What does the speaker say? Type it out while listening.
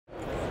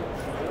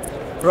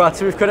Right,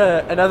 so we've got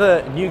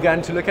another new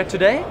gun to look at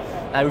today.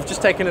 We've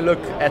just taken a look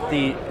at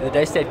the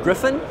Daystate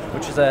Griffin,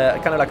 which is a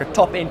kind of like a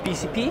top-end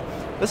PCP.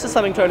 This is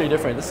something totally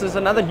different. This is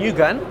another new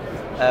gun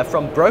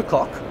from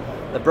Brocock,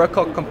 the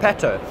Brocock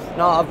Compatto.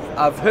 Now,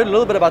 I've heard a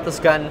little bit about this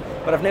gun,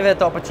 but I've never had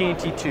the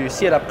opportunity to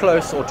see it up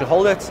close or to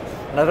hold it,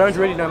 and I don't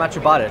really know much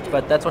about it,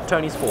 but that's what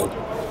Tony's for.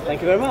 Thank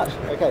you very much.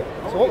 Okay,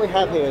 so what we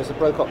have here is the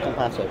Brocock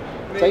Compatto.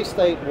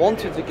 Daystate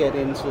wanted to get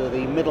into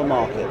the middle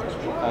market,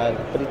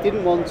 but it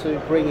didn't want to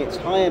bring its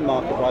high-end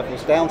market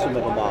rifles down to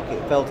middle market.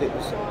 It felt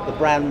the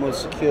brand was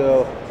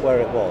secure where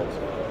it was.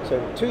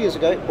 So 2 years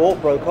ago it bought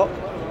Brocock,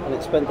 and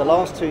it spent the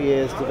last 2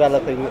 years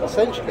developing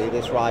essentially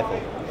this rifle.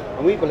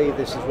 And we believe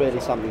this is really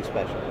something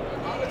special.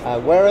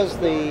 Whereas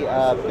the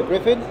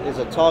Griffin is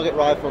a target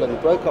rifle in the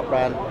Brocock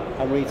brand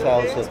and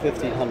retails at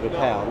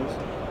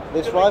 £1,500,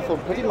 this rifle,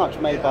 pretty much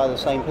made by the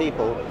same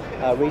people,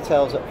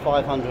 retails at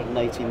 £589.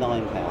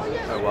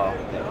 Oh wow.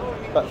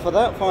 Yeah. But for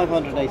that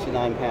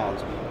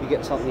 £589, you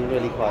get something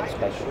really quite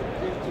special.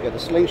 You get the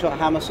slingshot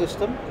hammer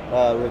system,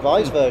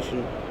 revised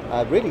version,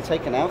 really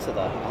taken out of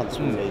the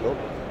Huntsman Eagle.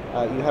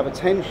 You have a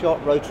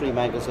 10-shot rotary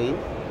magazine.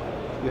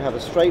 You have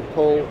a straight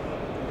pull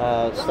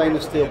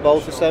stainless steel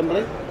bolt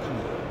assembly.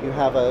 You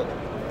have a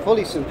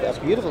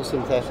beautiful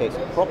synthetic,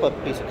 proper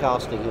piece of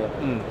casting here,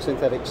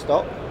 synthetic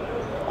stock.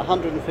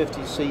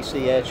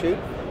 150cc air tube,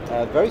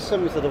 very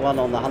similar to the one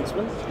on the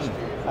Huntsman,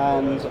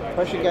 and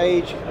pressure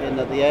gauge in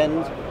at the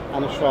end,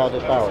 and a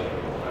shrouded barrel.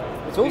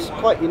 It's also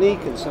quite unique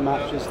in so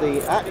much as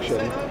the action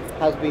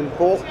has been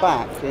brought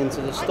back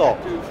into the stock,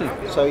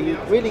 so you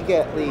really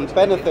get the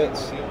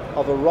benefits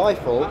of a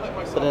rifle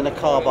but in a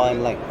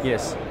carbine length.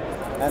 Yes.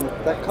 And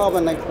that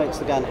carbine length makes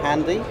the gun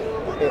handy.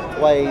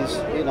 It weighs,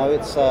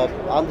 it's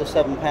under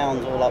 7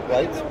 pounds all up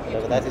weight,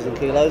 whatever that is in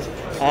kilos,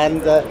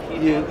 and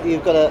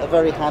you've got a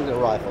very handy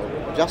rifle.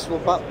 Adjustable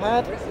butt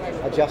pad,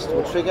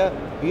 adjustable trigger,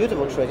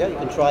 beautiful trigger, you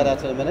can try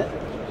that in a minute.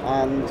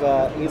 And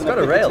it's got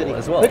a rail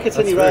as well.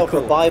 Picatinny rail for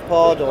a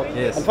bipod, or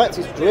yes. In fact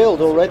it's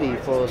drilled already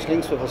for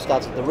sling swivel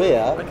studs at the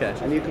rear, okay.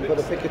 And you can put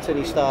a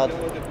Picatinny stud,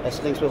 a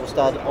sling swivel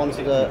stud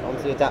onto the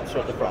adapter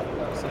at the front.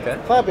 Okay.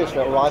 Fabulous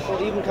little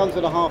rifle, even comes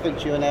with a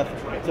 1/2-inch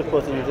UNF to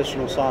put an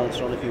additional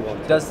silencer on if you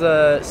want. Does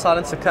the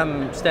silencer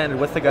come standard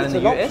with the gun in the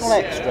US?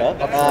 It's an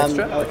optional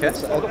extra. Okay.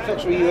 It's an optional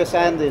extra US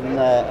and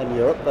in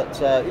Europe, but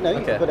you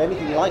can put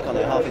anything you like on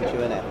it, 1/2-inch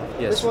UNF.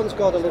 Yes. This one's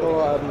got a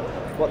little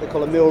what they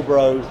call a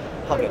Milbro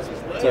Hugget.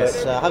 So yes.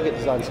 It's Hugget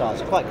design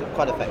silencer, quite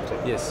effective.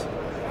 Yes.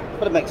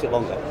 But it makes it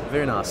longer.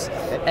 Very nice.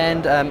 Okay.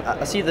 And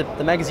I see the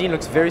magazine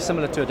looks very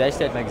similar to a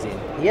Daystate magazine.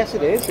 Yes,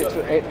 it is.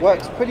 It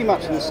works pretty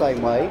much in the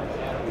same way.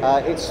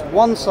 It's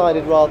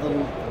one-sided rather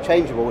than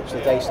changeable, which the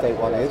Daystate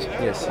one is.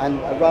 Yes. And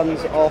it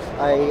runs off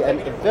a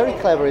very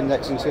clever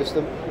indexing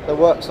system that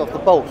works off the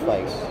bolt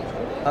face.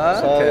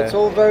 So it's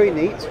all very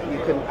neat.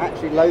 You can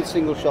actually load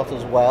single shot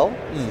as well.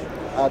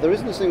 There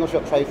isn't a single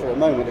shot tray for it at the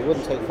moment. It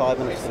wouldn't take 5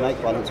 minutes to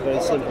make one. It's a very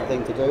simple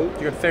thing to do.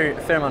 You've got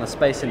a fair amount of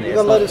space in there. You've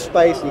got a load of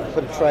space, and you can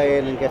put a tray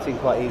in and get in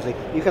quite easily.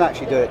 You can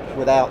actually do it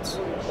without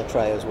a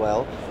tray as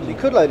well. You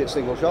could load it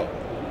single shot,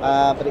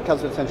 but it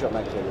comes with a 10-shot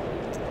magazine.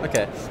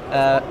 Okay.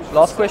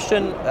 Last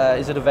question,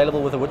 is it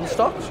available with a wooden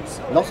stock?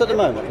 Not at the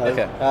moment, no.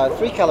 Okay.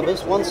 3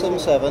 calibers,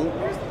 177,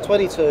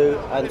 22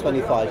 and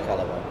 25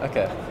 caliber.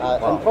 Okay.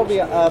 And probably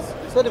about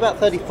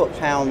 30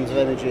 foot-pounds of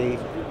energy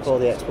for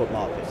the export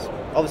markets.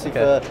 Obviously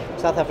for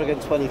South African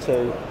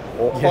 22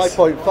 or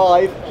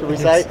 5.5, should we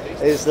say,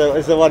 is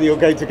the one you're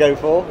going to go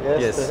for.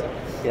 Yes.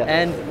 Yeah.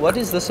 And what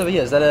is this over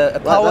here? Is that a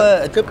power?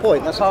 That's a good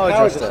point. That's a power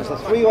adjuster. It's a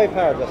 3-way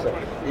power adjuster.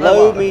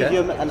 Low,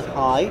 medium and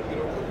high.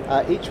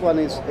 Each one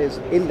is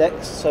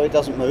indexed, so it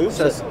doesn't move.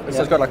 So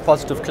it's got like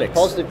positive clicks.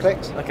 Positive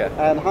clicks. Okay.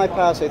 And high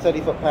power, say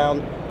 30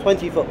 foot-pound,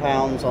 20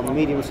 foot-pounds on the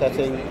medium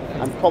setting,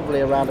 and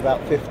probably around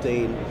about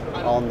 15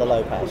 on the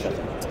low power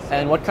setting.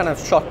 And what kind of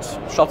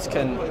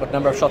what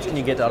number of shots can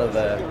you get out of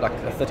a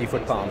 30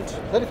 foot-pound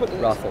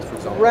rifle, for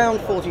example? Around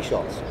 40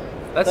 shots.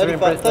 That's very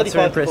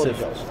impressive.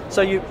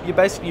 So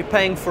you're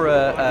paying for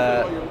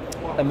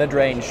a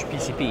mid-range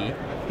PCP.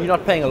 You're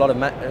not paying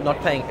not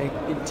paying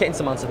intense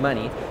amounts of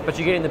money, but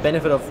you're getting the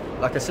benefit of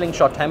like a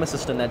slingshot hammer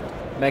system that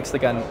makes the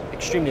gun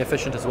extremely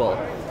efficient as well.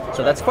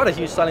 So that's quite a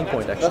huge selling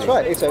point, actually. That's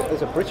right.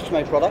 It's a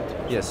British-made product.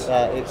 Yes.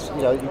 It's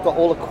you've got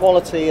all the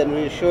quality and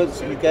reassurance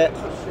that you get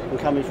from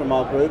coming from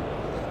our group,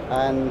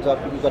 and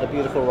you've got a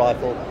beautiful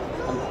rifle,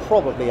 and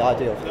probably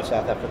ideal for the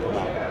South African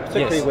market,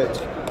 particularly with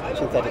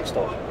synthetic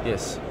stock.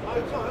 Yes.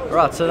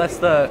 Right. So that's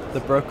the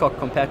Brocock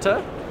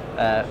Compatto.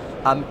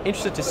 I'm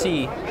interested to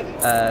see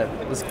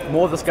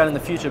more of this gun in the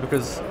future,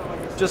 because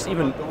just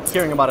even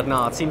hearing about it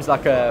now, it seems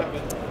like a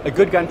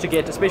good gun to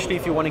get, especially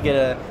if you want to get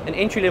an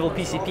entry-level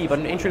PCP, but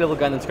an entry-level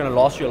gun that's going to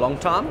last you a long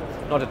time,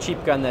 not a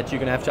cheap gun that you're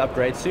going to have to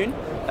upgrade soon.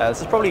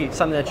 This is probably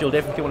something that you'll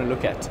definitely want to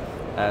look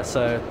at.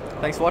 So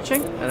thanks for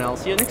watching, and I'll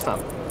see you next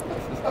time.